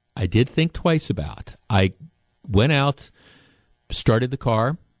did think twice about. I went out, started the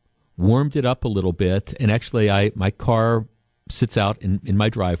car, warmed it up a little bit, and actually my car sits out in my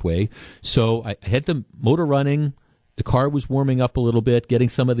driveway. So I had the motor running, the car was warming up a little bit, getting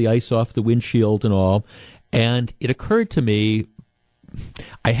some of the ice off the windshield and all, and it occurred to me,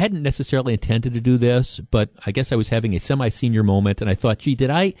 I hadn't necessarily intended to do this, but I guess I was having a semi-senior moment, and I thought, gee, did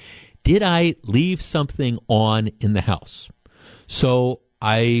I leave something on in the house? So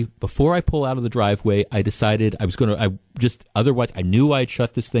before I pull out of the driveway, I decided otherwise I knew I'd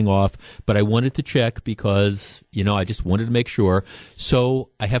shut this thing off, but I wanted to check because, I just wanted to make sure. So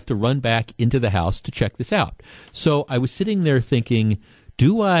I have to run back into the house to check this out. So I was sitting there thinking,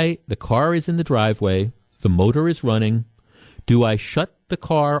 the car is in the driveway, the motor is running, do I shut the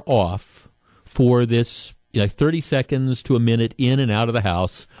car off for this 30 seconds to a minute in and out of the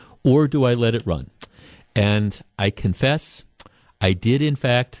house, or do I let it run? And I confess, I did, in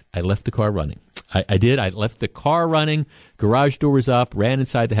fact, I left the car running. I did. I left the car running, garage door was up, ran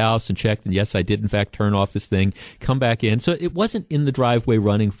inside the house and checked, and yes, I did, in fact, turn off this thing, come back in. So it wasn't in the driveway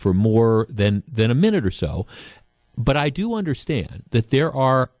running for more than a minute or so. But I do understand that there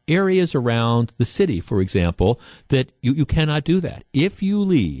are areas around the city, for example, that you cannot do that. If you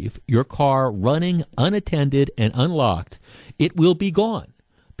leave your car running unattended and unlocked, it will be gone.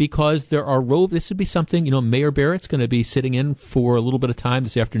 Because there are this would be something, Mayor Barrett's going to be sitting in for a little bit of time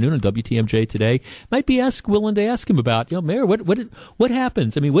this afternoon on WTMJ today. Might be willing to ask him about, Mayor, what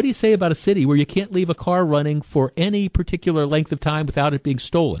happens? I mean, what do you say about a city where you can't leave a car running for any particular length of time without it being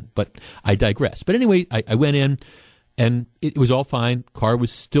stolen? But I digress. But anyway, I went in. And it was all fine. Car was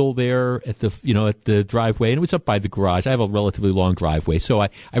still there at the driveway, and it was up by the garage. I have a relatively long driveway, so I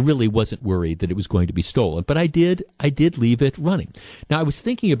really wasn't worried that it was going to be stolen. But I did leave it running. Now I was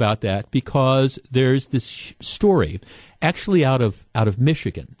thinking about that because there's this story, actually out of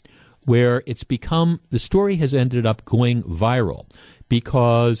Michigan, where the story has ended up going viral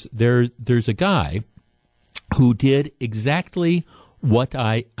because there's a guy who did exactly what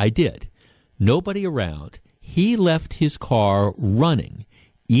I did. Nobody around. He left his car running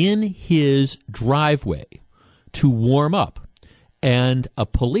in his driveway to warm up. And a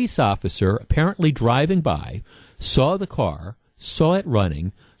police officer, apparently driving by, saw the car, saw it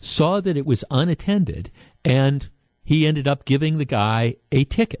running, saw that it was unattended, and he ended up giving the guy a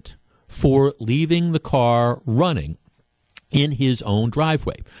ticket for leaving the car running in his own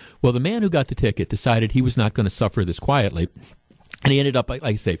driveway. Well, the man who got the ticket decided he was not going to suffer this quietly. And he ended up, like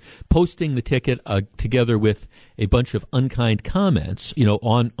I say, posting the ticket together with a bunch of unkind comments,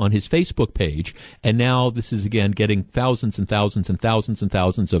 on his Facebook page. And now this is, again, getting thousands and thousands and thousands and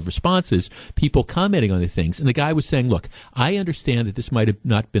thousands of responses, people commenting on the things. And the guy was saying, look, I understand that this might have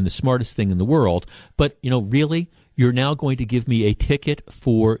not been the smartest thing in the world, but, really, you're now going to give me a ticket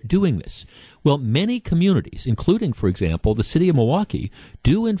for doing this. Well, many communities, including, for example, the city of Milwaukee,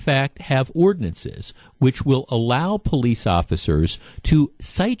 do in fact have ordinances which will allow police officers to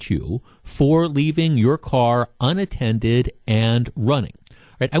cite you for leaving your car unattended and running. All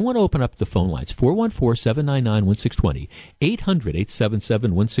right, I want to open up the phone lines, 414-799-1620,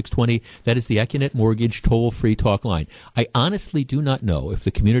 800-877-1620. That is the Equinet Mortgage toll-free talk line. I honestly do not know if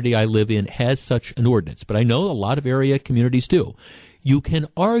the community I live in has such an ordinance, but I know a lot of area communities do. You can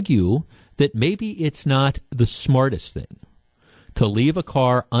argue that maybe it's not the smartest thing to leave a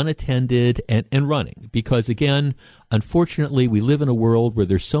car unattended and running because, again, unfortunately, we live in a world where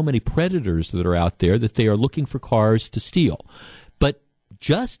there's so many predators that are out there that they are looking for cars to steal. But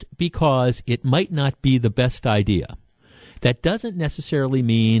just because it might not be the best idea, that doesn't necessarily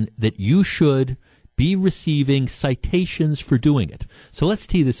mean that you should be receiving citations for doing it. So let's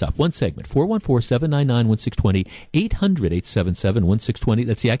tee this up. One segment, 414-799-1620, 800-877-1620.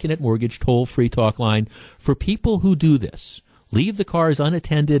 That's the Equinet Mortgage toll-free talk line for people who do this. Leave the cars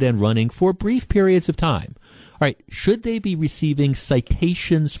unattended and running for brief periods of time. All right, should they be receiving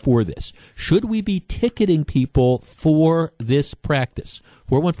citations for this? Should we be ticketing people for this practice?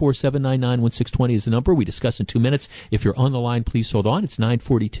 414-799-1620 is the number. We discuss in 2 minutes. If you're on the line, please hold on. It's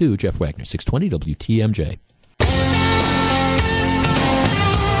 9:42. Jeff Wagner, 620 WTMJ.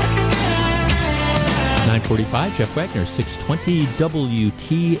 9:45, Jeff Wagner, 620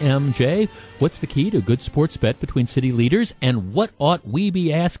 WTMJ. What's the key to a good sports bet between city leaders, and what ought we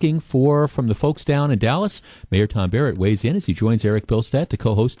be asking for from the folks down in Dallas? Mayor Tom Barrett weighs in as he joins Eric Bilstead to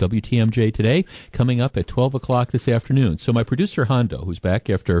co-host WTMJ Today, coming up at 12 o'clock this afternoon. So my producer, Hondo, who's back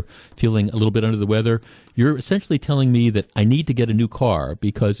after feeling a little bit under the weather, you're essentially telling me that I need to get a new car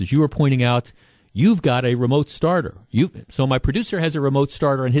because, as you were pointing out, you've got a remote starter. So my producer has a remote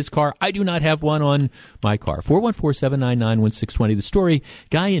starter in his car. I do not have one on my car. 414-799-1620. The story,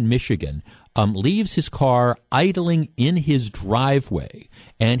 guy in Michigan leaves his car idling in his driveway,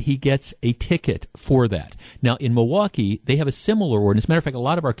 and he gets a ticket for that. Now, in Milwaukee, they have a similar ordinance. Matter of fact, a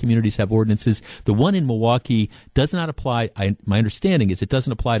lot of our communities have ordinances. The one in Milwaukee does not apply. My understanding is it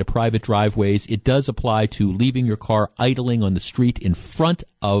doesn't apply to private driveways. It does apply to leaving your car idling on the street in front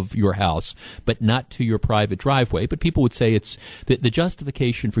of your house, but not to your private driveway. But people would say it's the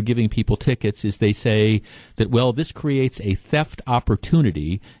justification for giving people tickets is they say that, well, this creates a theft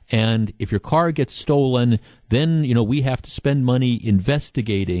opportunity, and if your car gets stolen, then, we have to spend money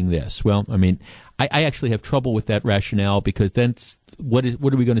investigating this. Well, I mean, I actually have trouble with that rationale, because then what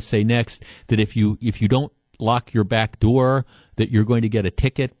are we going to say next? That if you don't lock your back door, that you're going to get a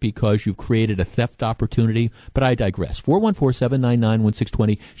ticket because you've created a theft opportunity. But I digress.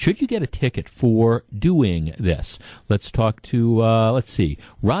 414-799-1620. Should you get a ticket for doing this? Let's talk to,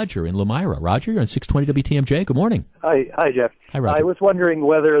 Roger in Lamira. Roger, you're on 620 WTMJ. Good morning. Hi, Jeff. Hi, Roger. I was wondering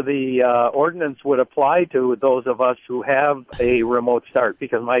whether the ordinance would apply to those of us who have a remote start,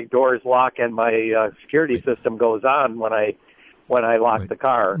 because my doors lock and my security system goes on when I lock the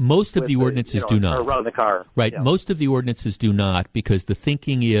car. Most of the ordinances do not. Or run the car. Right. Yeah. Most of the ordinances do not, because the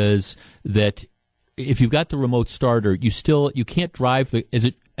thinking is that if you've got the remote starter, you can't drive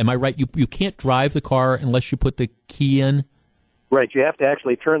am I right? You can't drive the car unless you put the key in? Right. You have to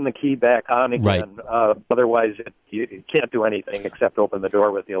actually turn the key back on again. Right. Otherwise, you can't do anything except open the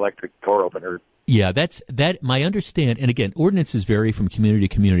door with the electric door opener. Yeah, that's my understanding. And again, ordinances vary from community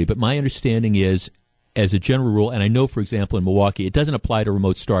to community, but my understanding is, as a general rule, and I know, for example, in Milwaukee, it doesn't apply to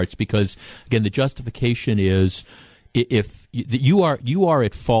remote starts because, again, the justification is if you are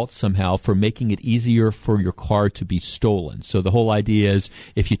at fault somehow for making it easier for your car to be stolen. So the whole idea is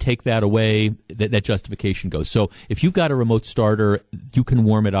if you take that away, that justification goes. So if you've got a remote starter, you can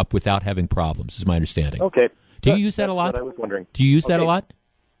warm it up without having problems, is my understanding. Okay. Do you use that a lot? That's what I was wondering. Do you use that a lot?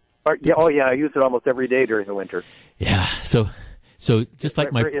 Yeah. Oh, yeah. I use it almost every day during the winter. Yeah. So just like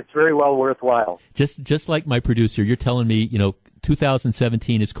it's very well worthwhile. Just like my producer, you're telling me,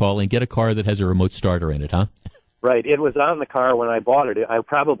 2017 is calling. Get a car that has a remote starter in it, huh? Right. It was on the car when I bought it. I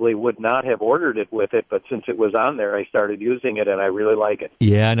probably would not have ordered it with it, but since it was on there, I started using it, and I really like it.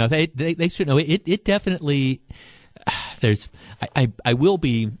 Yeah. No, they should know. It definitely. I will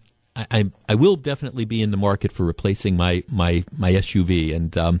be. I will definitely be in the market for replacing my SUV,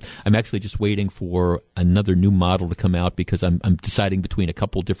 and I'm actually just waiting for another new model to come out because I'm deciding between a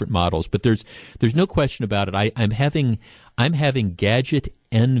couple different models. But there's no question about it. I'm having gadget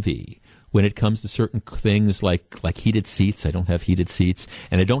envy when it comes to certain things like heated seats. I don't have heated seats,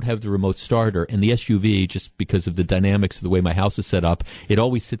 and I don't have the remote starter. And the SUV, just because of the dynamics of the way my house is set up, it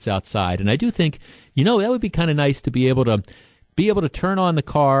always sits outside. And I do think, that would be kind of nice to be able to turn on the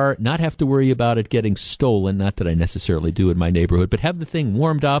car, not have to worry about it getting stolen. Not that I necessarily do in my neighborhood, but have the thing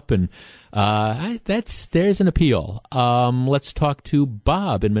warmed up, and there's an appeal. Let's talk to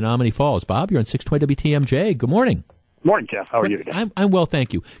Bob in Menominee Falls. Bob, you're on 620 WTMJ. Good morning. Morning, Jeff. How are you today? I'm well,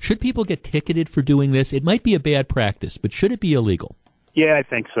 thank you. Should people get ticketed for doing this? It might be a bad practice, but should it be illegal? Yeah, I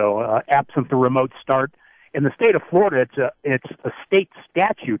think so. Absent the remote start, in the state of Florida, it's a state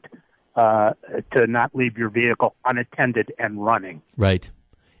statute to not leave your vehicle unattended and running. Right.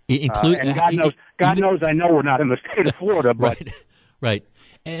 And God knows I know we're not in the state of Florida, but right.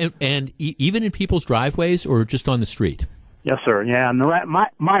 And even in people's driveways or just on the street? Yes, sir. Yeah, and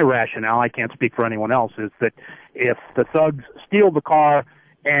my rationale, I can't speak for anyone else, is that if the thugs steal the car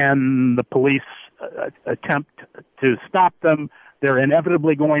and the police attempt to stop them, they're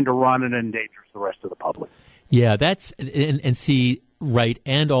inevitably going to run and endanger the rest of the public. Yeah, that's and see. Right,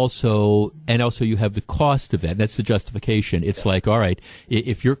 and also you have the cost of that. That's the justification. It's like, all right,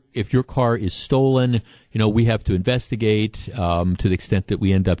 if your car is stolen, we have to investigate to the extent that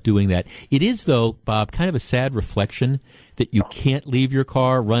we end up doing that. It is, though, Bob, kind of a sad reflection that you can't leave your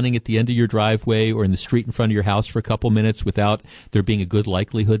car running at the end of your driveway or in the street in front of your house for a couple minutes without there being a good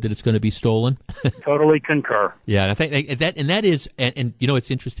likelihood that it's going to be stolen. Totally concur. Yeah, I think that is,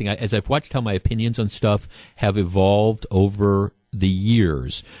 it's interesting. As I've watched how my opinions on stuff have evolved over the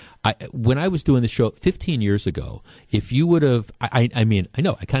years, When I was doing the show 15 years ago, if you would have, I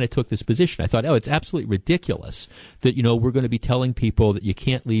know, I kind of took this position. I thought, it's absolutely ridiculous that, we're going to be telling people that you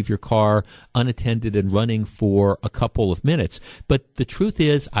can't leave your car unattended and running for a couple of minutes. But the truth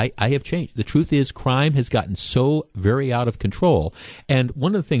is, I have changed. The truth is, crime has gotten so very out of control. And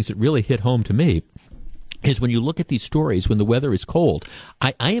one of the things that really hit home to me is when you look at these stories when the weather is cold,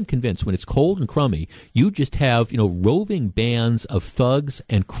 I am convinced when it's cold and crummy, you just have, roving bands of thugs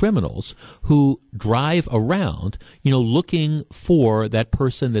and criminals who drive around, looking for that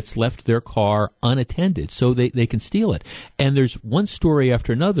person that's left their car unattended so they can steal it. And there's one story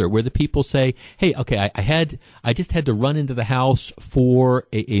after another where the people say, hey, okay, I just had to run into the house for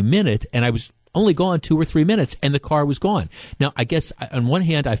a minute and I was only gone 2 or 3 minutes and the car was gone. Now, I guess on one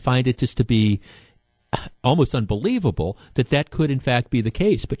hand, I find it just to be almost unbelievable that could in fact be the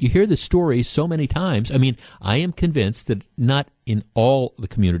case. But you hear the story so many times. I mean, I am convinced that not in all the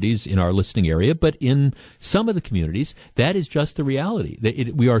communities in our listening area, but in some of the communities, that is just the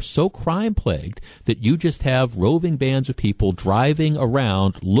reality. We are so crime-plagued that you just have roving bands of people driving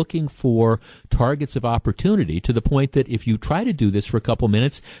around looking for targets of opportunity to the point that if you try to do this for a couple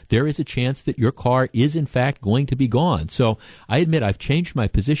minutes, there is a chance that your car is in fact going to be gone. So I admit I've changed my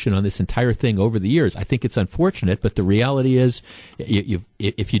position on this entire thing over the years. I think it's unfortunate, but the reality is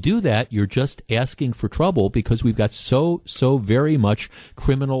if you do that, you're just asking for trouble because we've got so very much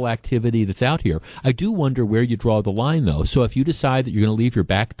criminal activity that's out here. I do wonder where you draw the line, though. So if you decide that you're going to leave your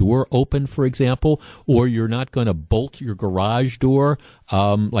back door open, for example, or you're not going to bolt your garage door,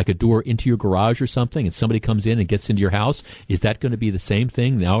 like a door into your garage or something, and somebody comes in and gets into your house, is that going to be the same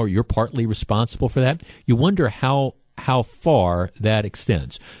thing now, or you're partly responsible for that? You wonder how far that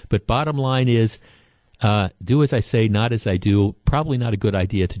extends. But bottom line is, do as I say, not as I do. Probably not a good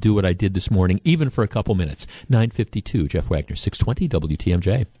idea to do what I did this morning, even for a couple minutes. 9:52, Jeff Wagner, 620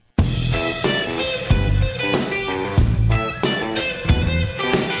 WTMJ.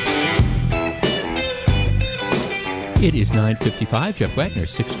 It is 9:55, Jeff Wagner,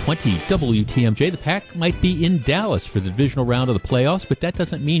 620 WTMJ. The Pack might be in Dallas for the divisional round of the playoffs, but that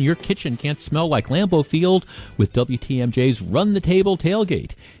doesn't mean your kitchen can't smell like Lambeau Field with WTMJ's Run the Table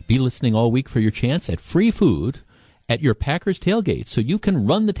Tailgate. Be listening all week for your chance at free food at your Packers tailgate, so you can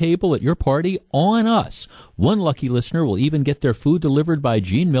run the table at your party on us. One lucky listener will even get their food delivered by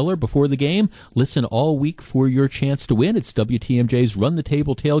Gene Miller before the game. Listen all week for your chance to win. It's WTMJ's Run the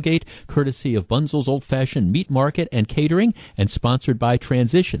Table Tailgate, courtesy of Bunzel's Old Fashioned Meat Market and Catering, and sponsored by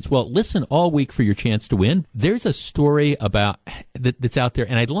Transitions. Well, listen all week for your chance to win. There's a story about that's out there,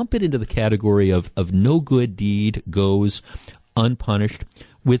 and I'd lump it into the category of no good deed goes unpunished.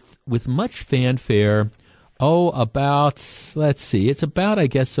 With much fanfare, it's about, I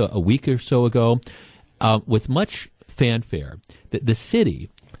guess, a week or so ago, with much fanfare, the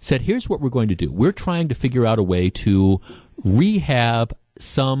city said, here's what we're going to do. We're trying to figure out a way to rehab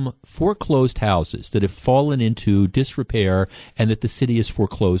some foreclosed houses that have fallen into disrepair and that the city is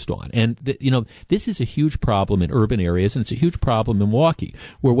foreclosed on. And, this is a huge problem in urban areas, and it's a huge problem in Milwaukee,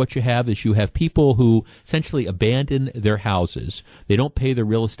 where what you have is you have people who essentially abandon their houses. They don't pay their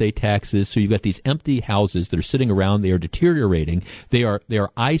real estate taxes, so you've got these empty houses that are sitting around. They are deteriorating. They are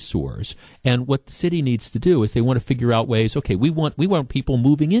eyesores. And what the city needs to do is they want to figure out ways, okay, we want people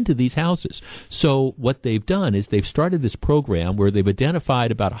moving into these houses. So what they've done is they've started this program where they've identified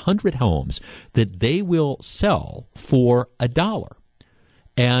about 100 homes that they will sell for $1.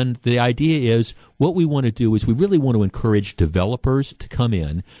 And the idea is what we want to do is we really want to encourage developers to come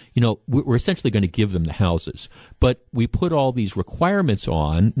in. We're essentially going to give them the houses, but we put all these requirements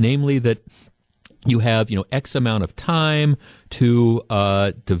on, namely that you have, X amount of time to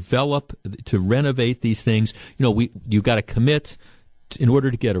develop, to renovate these things. You've got to commit. In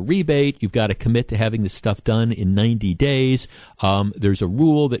order to get a rebate, you've got to commit to having this stuff done in 90 days. There's a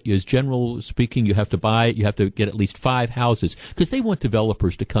rule that, as general speaking, you have to get at least 5 houses, because they want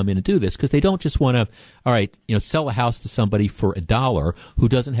developers to come in and do this, because they don't just want to, sell a house to somebody for $1 who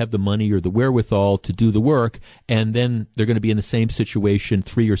doesn't have the money or the wherewithal to do the work, and then they're going to be in the same situation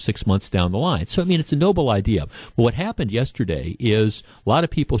 3 or 6 months down the line. So, it's a noble idea. Well, what happened yesterday is a lot of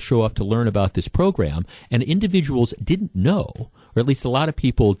people show up to learn about this program, and individuals didn't know, or at least a lot of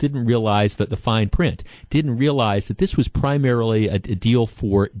people didn't realize that the fine print, didn't realize that this was primarily a deal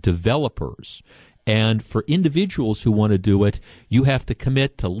for developers. And for individuals who want to do it, you have to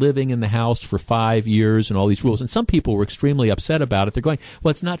commit to living in the house for 5 years and all these rules. And some people were extremely upset about it. They're going,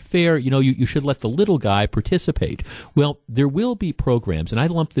 well, it's not fair. You should let the little guy participate. Well, there will be programs, and I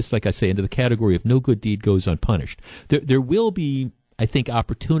lump this, like I say, into the category of no good deed goes unpunished. There will be I think,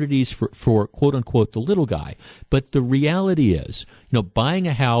 opportunities for quote unquote the little guy. But the reality is, buying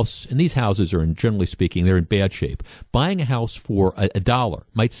a house, and these houses are, generally speaking, they're in bad shape. Buying a house for $1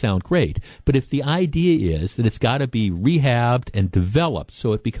 might sound great, but if the idea is that it's got to be rehabbed and developed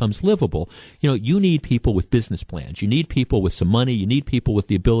so it becomes livable, you need people with business plans. You need people with some money. You need people with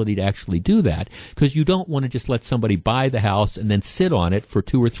the ability to actually do that, because you don't want to just let somebody buy the house and then sit on it for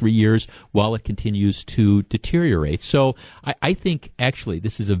 2 or 3 years while it continues to deteriorate. So I think, actually,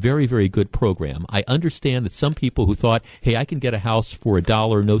 this is a very, very good program. I understand that some people who thought, hey, I can get a house for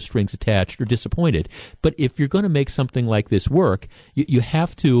 $1, no strings attached, are disappointed. But if you're going to make something like this work, you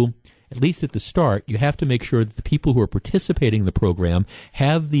have to, at least at the start, you have to make sure that the people who are participating in the program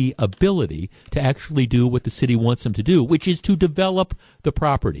have the ability to actually do what the city wants them to do, which is to develop the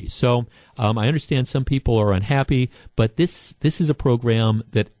property. So I understand some people are unhappy, but this is a program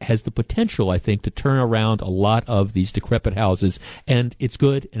that has the potential, I think, to turn around a lot of these decrepit houses, and it's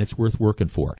good and it's worth working for.